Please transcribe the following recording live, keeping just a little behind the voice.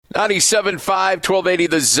97.5, 1280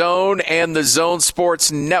 The Zone and the Zone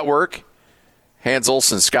Sports Network. Hans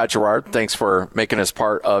Olsen, Scott Gerard, thanks for making us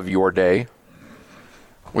part of your day.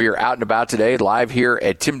 We are out and about today, live here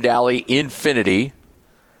at Tim Daly Infinity.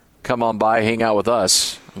 Come on by, hang out with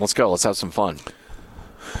us. Let's go. Let's have some fun.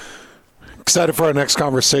 Excited for our next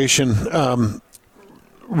conversation.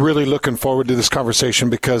 Really looking forward to this conversation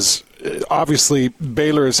because obviously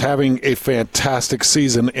Baylor is having a fantastic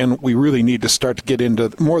season, and we really need to start to get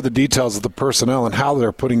into more of the details of the personnel and how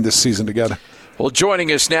they're putting this season together. Well,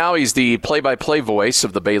 joining us now, he's the play-by-play voice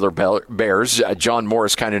of the Baylor Bears. John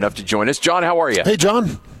Morris, kind enough to join us. John, how are you? Hey,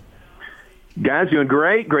 John. Guys, doing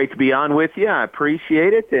great. Great to be on with you. I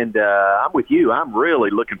appreciate it, and I'm with you. I'm really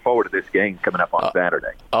looking forward to this game coming up on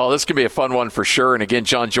Saturday. Oh, this could be a fun one for sure. And again,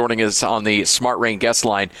 John joining us on the Smart Rain guest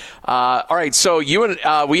line. All right, so you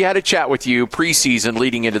and we had a chat with you preseason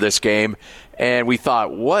leading into this game, and we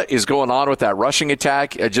thought, what is going on with that rushing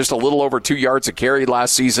attack? Just a little over 2 yards a carry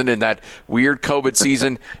last season in that weird COVID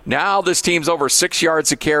season. Now this team's over 6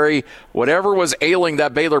 yards a carry. Whatever was ailing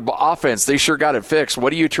that Baylor offense, they sure got it fixed. What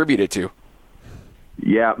do you attribute it to?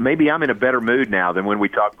 Yeah, maybe I'm in a better mood now than when we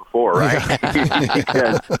talked before, right?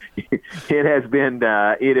 Because it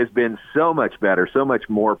has been so much better, so much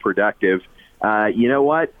more productive. You know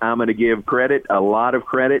what? I'm going to give a lot of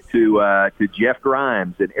credit to Jeff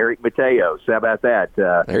Grimes and Eric Mateos. How about that?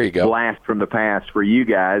 There you go. Blast from the past for you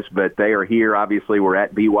guys, but they are here. Obviously, we're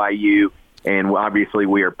at BYU, and obviously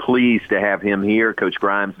we are pleased to have him here. Coach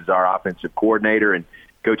Grimes is our offensive coordinator, and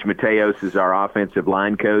Coach Mateos is our offensive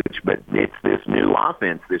line coach, but it's this new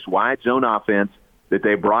offense, this wide zone offense that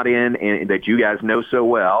they brought in and that you guys know so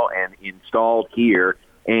well and installed here.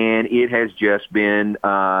 And it has just been,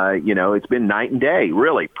 it's been night and day,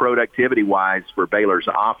 really, productivity-wise for Baylor's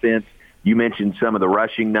offense. You mentioned some of the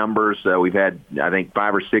rushing numbers. We've had, I think,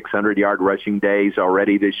 500 or 600-yard rushing days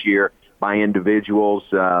already this year by individuals.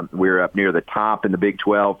 We're up near the top in the Big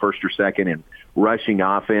 12, first or second in rushing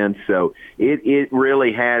offense. So it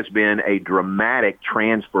really has been a dramatic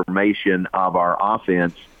transformation of our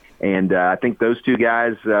offense. And I think those two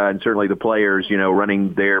guys, and certainly the players,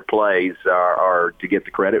 running their plays are to get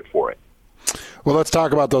the credit for it. Well, let's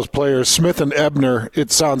talk about those players. Smith and Ebner,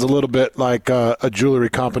 it sounds a little bit like a jewelry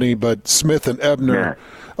company, but Smith and Ebner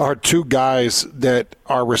are two guys that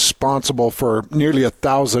are responsible for nearly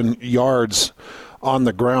 1,000 yards on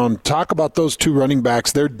the ground. Talk about those two running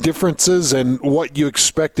backs, their differences, and what you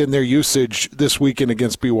expect in their usage this weekend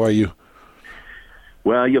against BYU.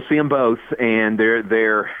 Well, you'll see them both, and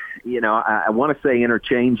they're I want to say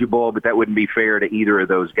interchangeable, but that wouldn't be fair to either of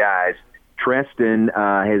those guys. Treston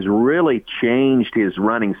has really changed his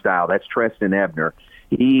running style. That's Treston Ebner.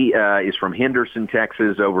 He is from Henderson,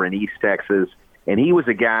 Texas, over in East Texas, and he was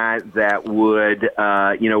a guy that would,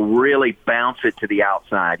 really bounce it to the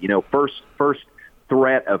outside. First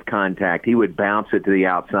threat of contact, he would bounce it to the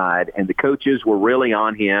outside, and the coaches were really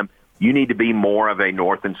on him. You need to be more of a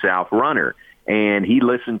north and south runner. And he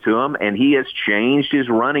listened to him, and he has changed his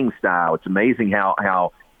running style. It's amazing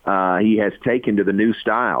how he has taken to the new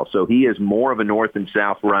style. So he is more of a north and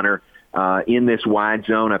south runner in this wide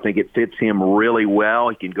zone. I think it fits him really well.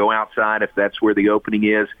 He can go outside if that's where the opening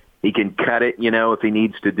is. He can cut it, if he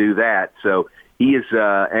needs to do that. So he is,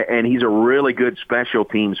 and he's a really good special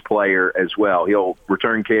teams player as well. He'll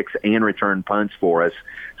return kicks and return punts for us.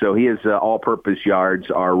 So his all-purpose yards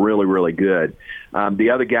are really, really good. The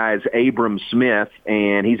other guy is Abram Smith,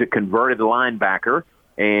 and he's a converted linebacker.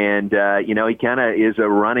 And, he kind of is a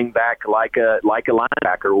running back like a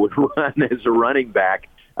linebacker would run as a running back.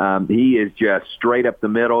 He is just straight up the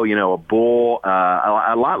middle, a bull,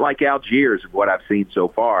 a lot like Algiers of what I've seen so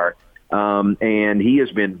far. And he has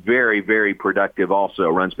been very, very productive also.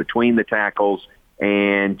 Runs between the tackles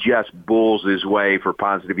and just bulls his way for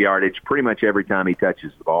positive yardage pretty much every time he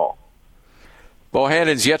touches the ball.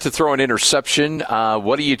 Bohannon's yet to throw an interception.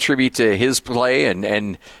 What do you attribute to his play,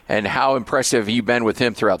 and how impressive have you been with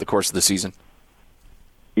him throughout the course of the season?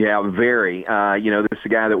 Yeah, very. This is a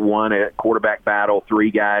guy that won a quarterback battle.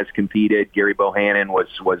 3 guys competed. Gary Bohannon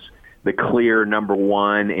was the clear number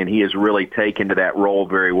one, and he has really taken to that role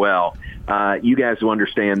very well. You guys will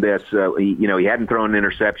understand this. He hadn't thrown an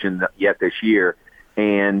interception yet this year,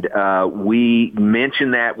 and we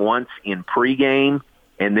mentioned that once in pregame,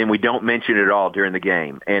 and then we don't mention it at all during the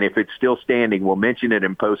game. And if it's still standing, we'll mention it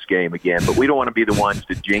in postgame again. But we don't want to be the ones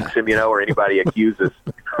to jinx him, or anybody accuse us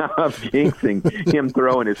of jinxing him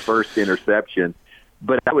throwing his first interception.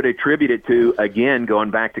 But I would attribute it to, again,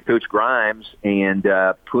 going back to Coach Grimes and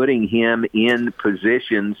putting him in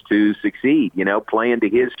positions to succeed, playing to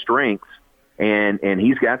his strengths. And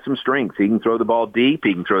he's got some strengths. He can throw the ball deep.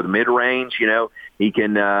 He can throw the mid-range. He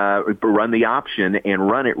can run the option and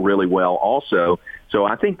run it really well also. So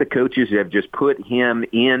I think the coaches have just put him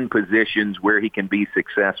in positions where he can be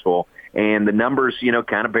successful, and the numbers,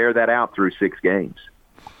 kind of bear that out through 6 games.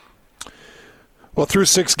 Well, through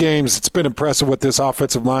 6 games, it's been impressive what this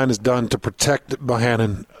offensive line has done to protect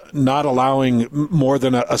Bohannon, not allowing more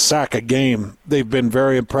than a sack a game. They've been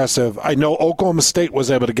very impressive. I know Oklahoma State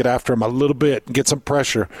was able to get after him a little bit and get some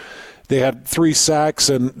pressure. They had 3 sacks,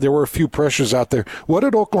 and there were a few pressures out there. What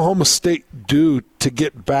did Oklahoma State do to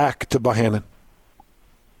get back to Bohannon?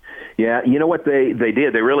 Yeah, you know what they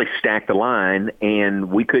did? They really stacked the line,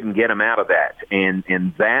 and we couldn't get them out of that.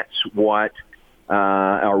 And that's what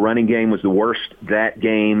our running game was the worst that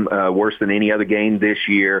game, worse than any other game this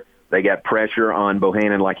year. They got pressure on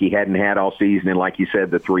Bohannon like he hadn't had all season, and like you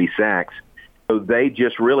said, the 3 sacks. So they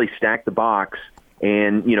just really stacked the box.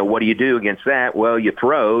 And, what do you do against that? Well, you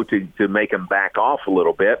throw to make them back off a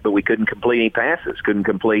little bit, but we couldn't complete any passes, couldn't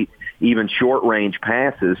complete even short-range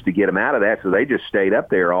passes to get them out of that. So they just stayed up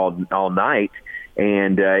there all night.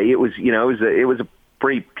 And it was a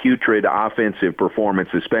pretty putrid offensive performance,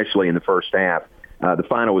 especially in the first half. The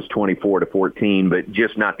final was 24-14, but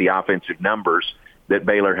just not the offensive numbers that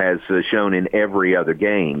Baylor has shown in every other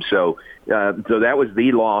game. So that was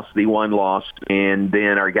the one loss, and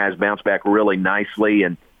then our guys bounced back really nicely,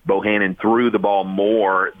 and Bohannon threw the ball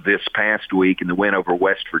more this past week in the win over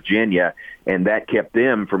West Virginia, and that kept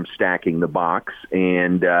them from stacking the box,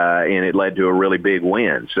 and it led to a really big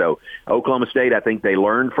win. So Oklahoma State, I think they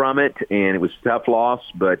learned from it, and it was a tough loss,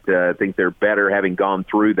 but I think they're better having gone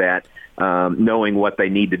through that, knowing what they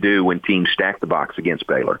need to do when teams stack the box against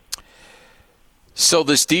Baylor. So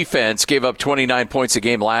this defense gave up 29 points a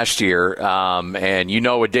game last year,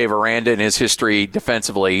 and with Dave Aranda and his history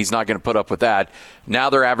defensively, he's not going to put up with that. Now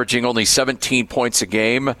they're averaging only 17 points a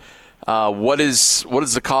game. What is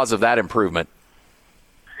the cause of that improvement?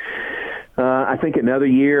 I think another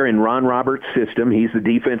year in Ron Roberts' system. He's the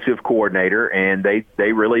defensive coordinator, and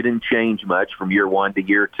they really didn't change much from year 1 to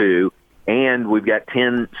year 2. And we've got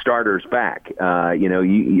 10 starters back. I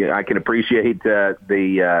can appreciate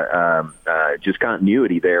the just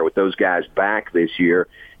continuity there with those guys back this year.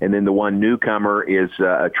 And then the one newcomer is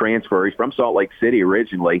a transfer. He's from Salt Lake City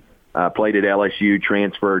originally, played at LSU,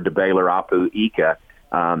 transferred to Baylor, Apu Ika,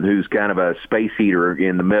 who's kind of a space heater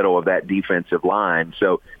in the middle of that defensive line.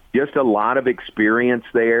 So just a lot of experience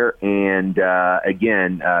there. And,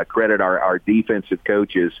 again, credit our defensive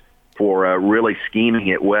coaches for really scheming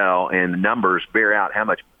it well, and the numbers bear out how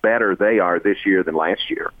much better they are this year than last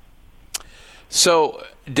year. So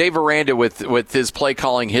Dave Aranda, with his play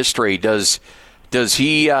calling history, does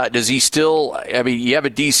he still? I mean, you have a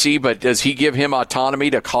DC, but does he give him autonomy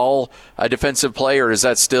to call a defensive play, or does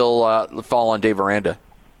that still fall on Dave Aranda?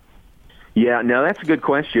 Yeah, no, that's a good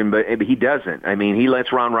question, but he doesn't. I mean, he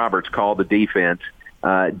lets Ron Roberts call the defense.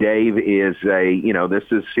 Dave is this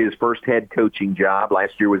is his first head coaching job.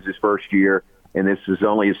 Last year was his first year, and this is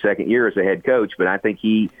only his second year as a head coach. But I think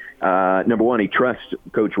he, number one, he trusts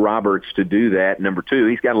Coach Roberts to do that. Number two,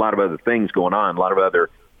 he's got a lot of other things going on, a lot of other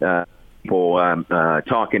people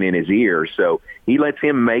talking in his ear. So he lets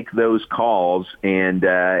him make those calls, and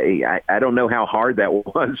I don't know how hard that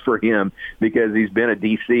was for him because he's been a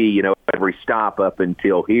DC, every stop up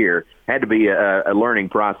until here. Had to be a learning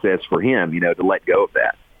process for him, to let go of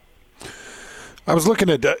that. I was looking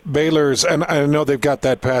at Baylor's, and I know they've got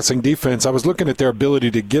that passing defense. I was looking at their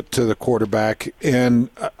ability to get to the quarterback, and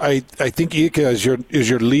I think Ika is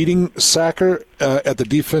your leading sacker at the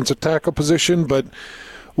defensive tackle position. But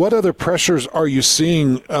what other pressures are you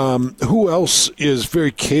seeing? Who else is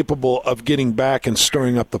very capable of getting back and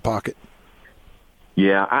stirring up the pocket?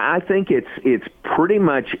 Yeah, I think it's pretty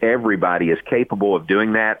much everybody is capable of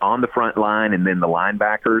doing that on the front line, and then the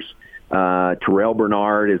linebackers. Terrell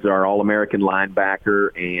Bernard is our All-American linebacker,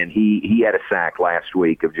 and he had a sack last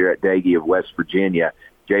week of Jarrett Dagey of West Virginia.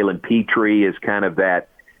 Jalen Petrie is kind of that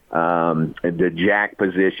the jack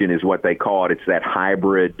position is what they call it. It's that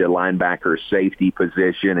hybrid linebacker safety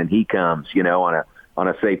position, and he comes, on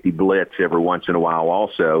a safety blitz every once in a while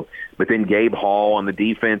also. But then Gabe Hall on the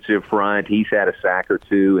defensive front, he's had a sack or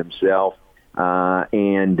two himself.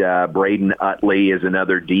 And Braden Utley is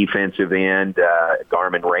another defensive end.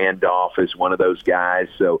 Garmin Randolph is one of those guys.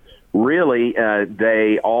 So really,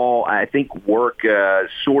 they all, I think, work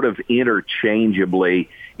sort of interchangeably.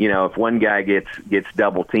 If one guy gets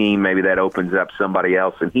double teamed, maybe that opens up somebody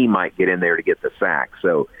else, and he might get in there to get the sack.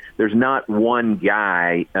 So there's not one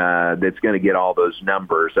guy that's going to get all those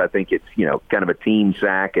numbers. I think it's, kind of a team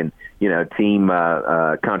sack and, team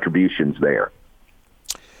contributions there.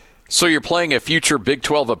 So you're playing a future Big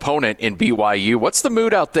 12 opponent in BYU. What's the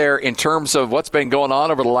mood out there in terms of what's been going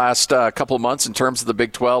on over the last couple of months in terms of the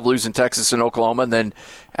Big 12, losing Texas and Oklahoma, and then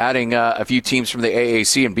adding a few teams from the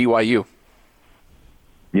AAC and BYU?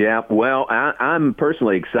 Yeah, well, I'm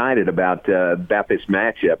personally excited about this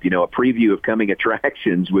matchup. A preview of coming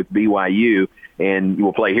attractions with BYU, and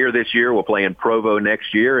we'll play here this year. We'll play in Provo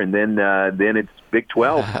next year, and then it's Big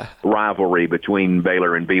 12 rivalry between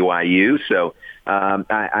Baylor and BYU. So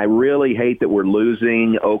I really hate that we're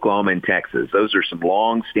losing Oklahoma and Texas. Those are some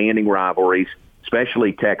long-standing rivalries,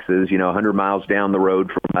 especially Texas, 100 miles down the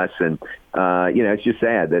road from us. And, it's just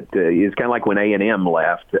sad that it's kind of like when A&M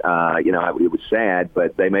left. It was sad,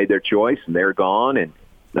 but they made their choice, and they're gone. And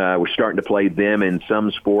we're starting to play them in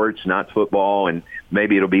some sports, not football, and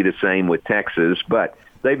maybe it'll be the same with Texas. But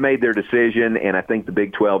they've made their decision, and I think the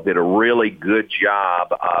Big 12 did a really good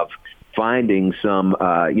job of finding some,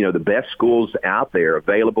 the best schools out there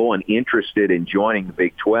available and interested in joining the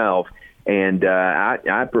Big 12. And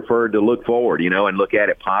I prefer to look forward, and look at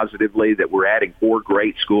it positively that we're adding 4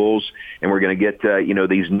 great schools, and we're going to get,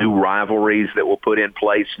 these new rivalries that we'll put in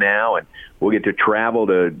place now. And we'll get to travel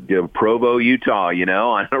to Provo, Utah,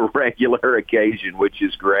 on a regular occasion, which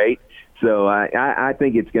is great. So I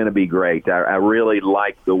think it's going to be great. I really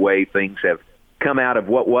like the way things have come out of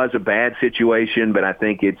what was a bad situation, but I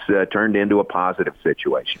think it's turned into a positive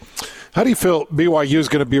situation. How do you feel BYU is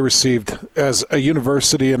going to be received as a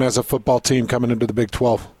university and as a football team coming into the Big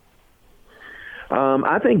 12?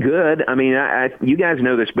 I think good. I mean, you guys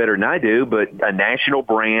know this better than I do, but a national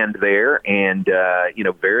brand there and,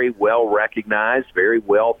 very well recognized, very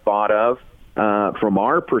well thought of. From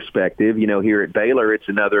our perspective, here at Baylor, it's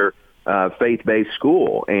another faith-based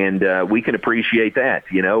school, and we can appreciate that,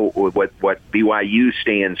 what BYU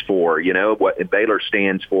stands for, what Baylor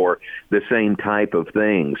stands for, the same type of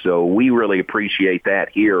thing. So we really appreciate that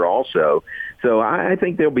here also. So I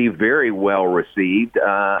think they'll be very well received.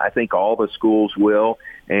 I think all the schools will,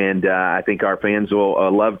 and I think our fans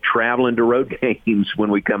will love traveling to road games when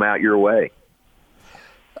we come out your way.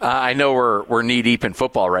 I know we're knee-deep in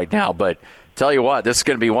football right now, but tell you what, this is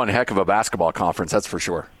going to be one heck of a basketball conference, that's for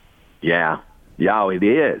sure. Yeah, it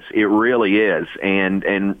is. It really is. And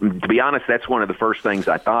to be honest, that's one of the first things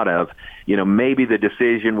I thought of. Maybe the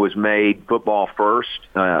decision was made football first.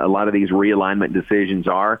 A lot of these realignment decisions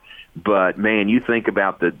are. But, man, you think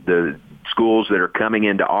about the schools that are coming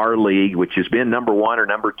into our league, which has been number 1 or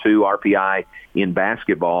number 2 RPI in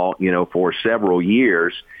basketball, for several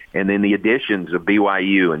years. And then the additions of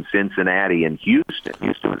BYU and Cincinnati and Houston.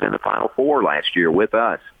 Houston was in the Final Four last year with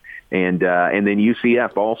us. And then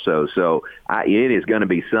UCF also. So it is going to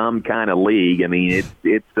be some kind of league. I mean,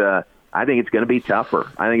 I think it's going to be tougher.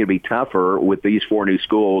 I think it'll be tougher with these 4 new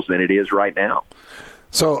schools than it is right now.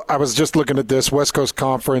 So I was just looking at this. West Coast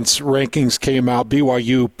Conference rankings came out.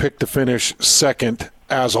 BYU picked to finish second,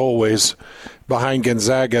 as always, behind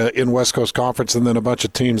Gonzaga in West Coast Conference, and then a bunch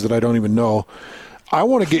of teams that I don't even know. I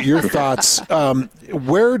want to get your thoughts.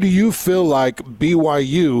 Where do you feel like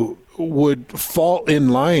BYU would fall in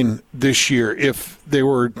line this year if they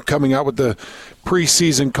were coming out with the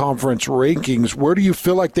preseason conference rankings? Where do you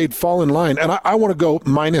feel like they'd fall in line? And I want to go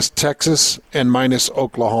minus Texas and minus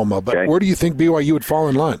Oklahoma, but Where do you think BYU would fall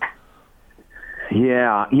in line?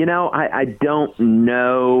 Yeah, I don't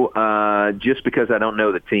know just because I don't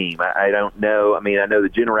know the team. I don't know. I mean, I know the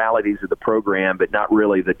generalities of the program, but not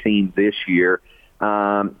really the team this year.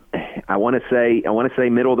 I want to say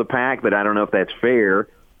middle of the pack, but I don't know if that's fair.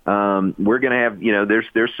 We're going to have,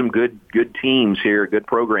 there's some good teams here, good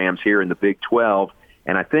programs here in the Big 12.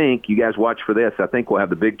 And I think, you guys watch for this, I think we'll have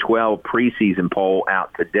the Big 12 preseason poll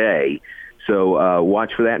out today. So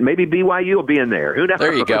watch for that. Maybe BYU will be in there. Who knows?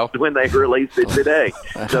 There you go. When they release it today.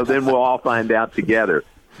 So then we'll all find out together.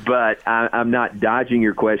 But I'm not dodging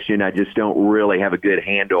your question. I just don't really have a good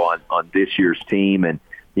handle on this year's team. And,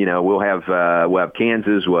 we'll have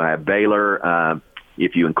Kansas, we'll have Baylor,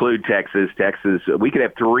 if you include Texas, we could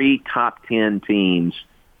have 3 top 10 teams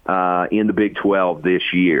in the Big 12 this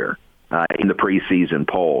year in the preseason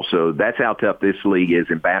poll. So that's how tough this league is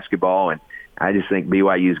in basketball, and I just think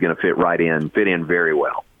BYU is going to fit in very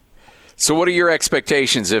well. So what are your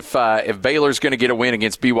expectations? If Baylor's going to get a win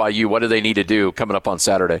against BYU, what do they need to do coming up on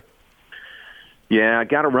Saturday? Yeah,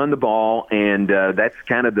 got to run the ball, and that's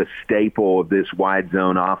kind of the staple of this wide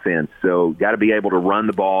zone offense. So got to be able to run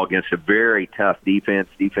the ball against a very tough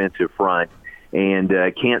defensive front, and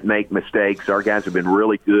can't make mistakes. Our guys have been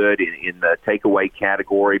really good in the takeaway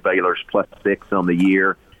category. Baylor's +6 on the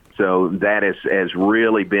year. So that has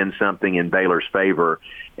really been something in Baylor's favor.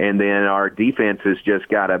 And then our defense has just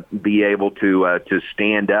got to be able to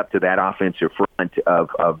stand up to that offensive front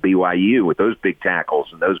of BYU with those big tackles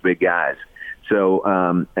and those big guys. So,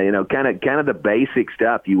 kind of the basic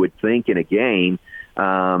stuff you would think in a game.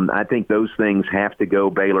 I think those things have to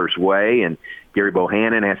go Baylor's way, and Gary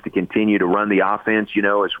Bohannon has to continue to run the offense,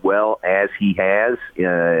 as well as he has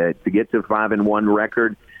to get to 5-1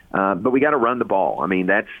 record. But we got to run the ball. I mean,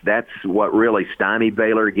 that's what really stymied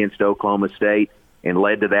Baylor against Oklahoma State and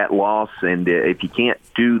led to that loss. And if you can't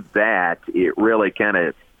do that, it really kind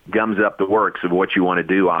of gums up the works of what you want to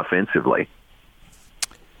do offensively.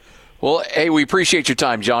 Well, hey, we appreciate your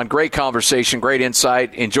time, John. Great conversation, great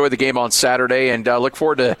insight. Enjoy the game on Saturday, and look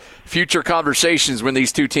forward to future conversations when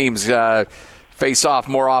these two teams face off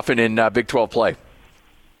more often in Big 12 play.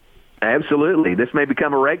 Absolutely. This may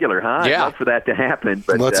become a regular, huh? Yeah. I'd love for that to happen.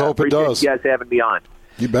 But let's hope it does. You guys having me on.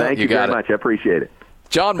 You bet. Thank you very much. I appreciate it.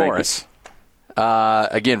 John Morris,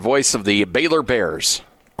 again, voice of the Baylor Bears.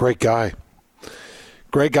 Great guy.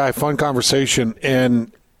 Fun conversation.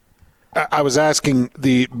 And I was asking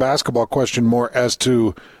the basketball question more as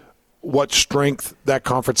to what strength that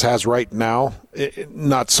conference has right now,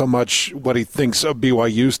 not so much what he thinks of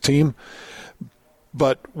BYU's team,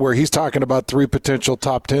 but where he's talking about 3 potential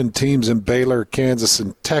top 10 teams in Baylor, Kansas,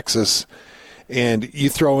 and Texas, and you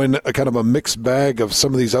throw in a kind of a mixed bag of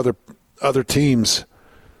some of these other teams,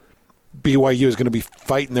 BYU is going to be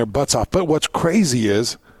fighting their butts off. But what's crazy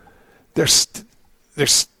is there's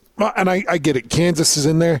and I get it, Kansas is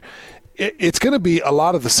in there. It's going to be a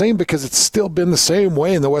lot of the same because it's still been the same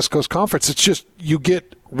way in the West Coast Conference. It's just you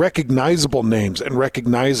get recognizable names and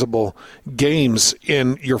recognizable games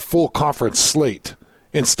in your full conference slate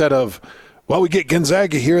instead of, we get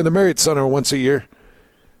Gonzaga here in the Marriott Center once a year.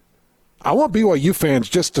 I want BYU fans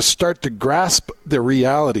just to start to grasp the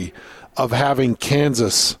reality of having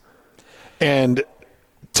Kansas and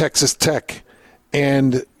Texas Tech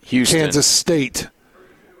and Houston. Kansas State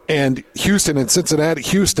and Houston and Cincinnati,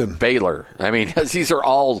 Houston, Baylor. I mean, these are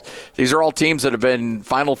all teams that have been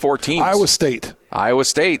Final Four teams. Iowa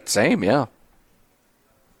State, same, yeah.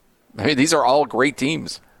 I mean, these are all great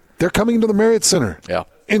teams. They're coming to the Marriott Center. Yeah.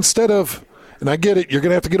 Instead of, and I get it, you're going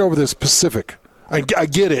to have to get over this Pacific. I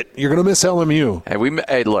get it. You're going to miss LMU.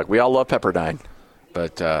 Hey, look, we all love Pepperdine,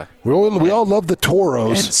 but we all love the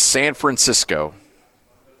Toros and San Francisco.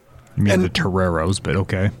 You mean the Toreros, but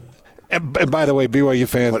okay. And by the way, BYU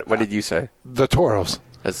fans. What did you say? The Toros.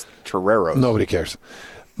 That's Toreros. Nobody cares.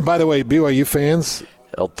 By the way, BYU fans.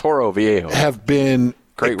 El Toro Viejo. Have been.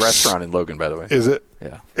 Great restaurant in Logan, by the way. Is it?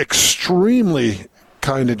 Yeah. Extremely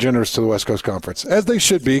kind and generous to the West Coast Conference, as they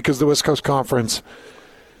should be, because the West Coast Conference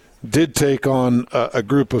did take on a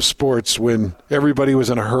group of sports when everybody was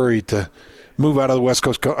in a hurry to move out of the West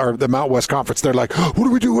Coast or the Mountain West Conference. They're like, what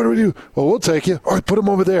do we do? Well, we'll take you. All right, put them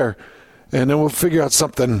over there. And then we'll figure out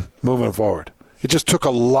something moving forward. It just took a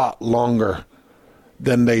lot longer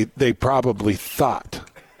than they probably thought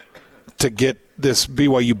to get this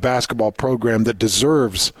BYU basketball program that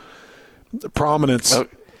deserves prominence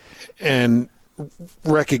and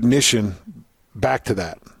recognition back to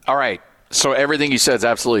that. All right. So everything you said is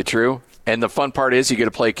absolutely true. And the fun part is you get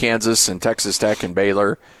to play Kansas and Texas Tech and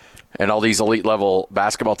Baylor and all these elite-level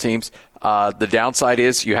basketball teams. The downside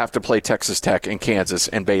is you have to play Texas Tech and Kansas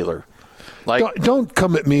and Baylor. Don't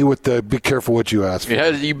come at me with the be careful what you ask for. Yeah,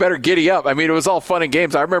 you better giddy up. I mean, it was all fun and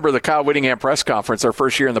games. I remember the Kyle Whittingham press conference, their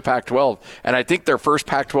first year in the Pac-12, and I think their first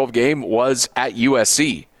Pac-12 game was at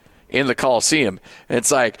USC in the Coliseum. And it's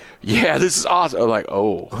like, yeah, this is awesome. I'm like,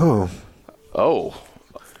 oh,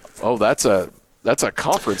 that's a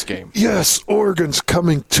conference game. Yes, Oregon's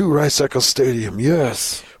coming to Rice-Eccles Stadium.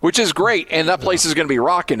 Yes. Which is great, and that place is going to be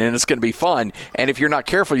rocking, and it's going to be fun. And if you're not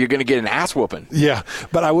careful, you're going to get an ass whooping. Yeah,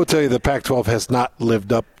 but I will tell you the Pac-12 has not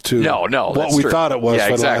lived up to what we thought it was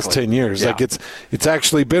for the last 10 years. Yeah. Like it's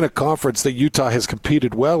actually been a conference that Utah has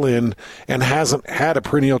competed well in and hasn't had a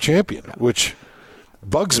perennial champion, which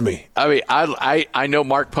bugs me. I mean, I know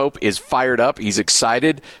Mark Pope is fired up. He's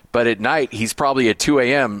excited, but at night he's probably at 2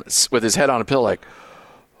 a.m. with his head on a pillow like,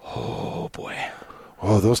 oh, boy.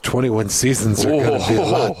 Oh, those 21 seasons are going to be a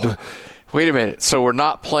lot. Wait a minute. So we're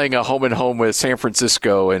not playing a home-and-home with San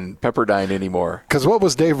Francisco and Pepperdine anymore. Because what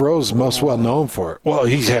was Dave Rose most well known for? Well,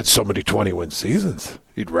 he's had so many 21 seasons.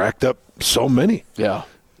 He'd racked up so many. Yeah.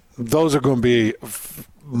 Those are going to be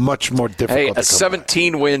much more difficult. Hey, a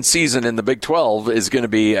 17-win season in the Big 12 is going to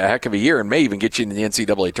be a heck of a year and may even get you in the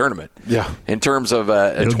NCAA tournament. Yeah. In terms of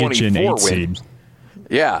a 24-win.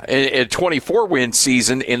 Yeah, a 24-win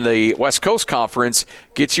season in the West Coast Conference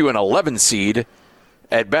gets you an 11 seed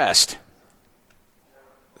at best.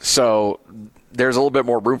 So there's a little bit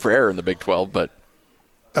more room for error in the Big 12, but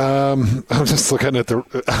I'm just looking at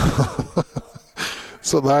the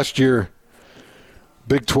so last year,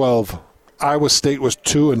 Big 12, Iowa State was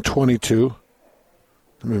 2-22.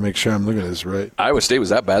 Let me make sure I'm looking at this right. Iowa State was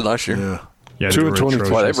that bad last year? Yeah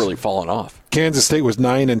 2-22. Well, they've really fallen off. Kansas State was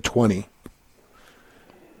 9-20.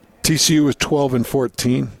 TCU was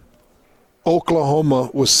 12-14.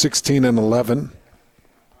 Oklahoma was 16-11.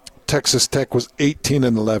 Texas Tech was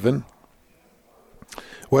 18-11.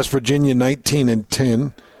 West Virginia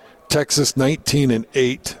 19-10. Texas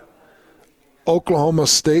 19-8. Oklahoma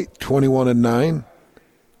State 21-9.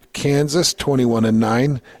 Kansas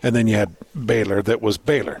 21-9, and then you had Baylor that was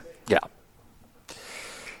Baylor. Yeah.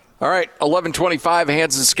 All right, 11:25.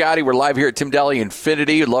 Hans and Scotty, we're live here at Tim Daly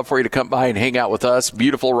Infinity. We'd love for you to come by and hang out with us.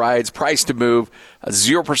 Beautiful rides, price to move,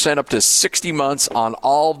 0% up to 60 months on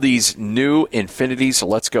all these new Infinities. So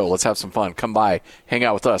let's go. Let's have some fun. Come by, hang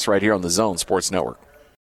out with us right here on the Zone Sports Network.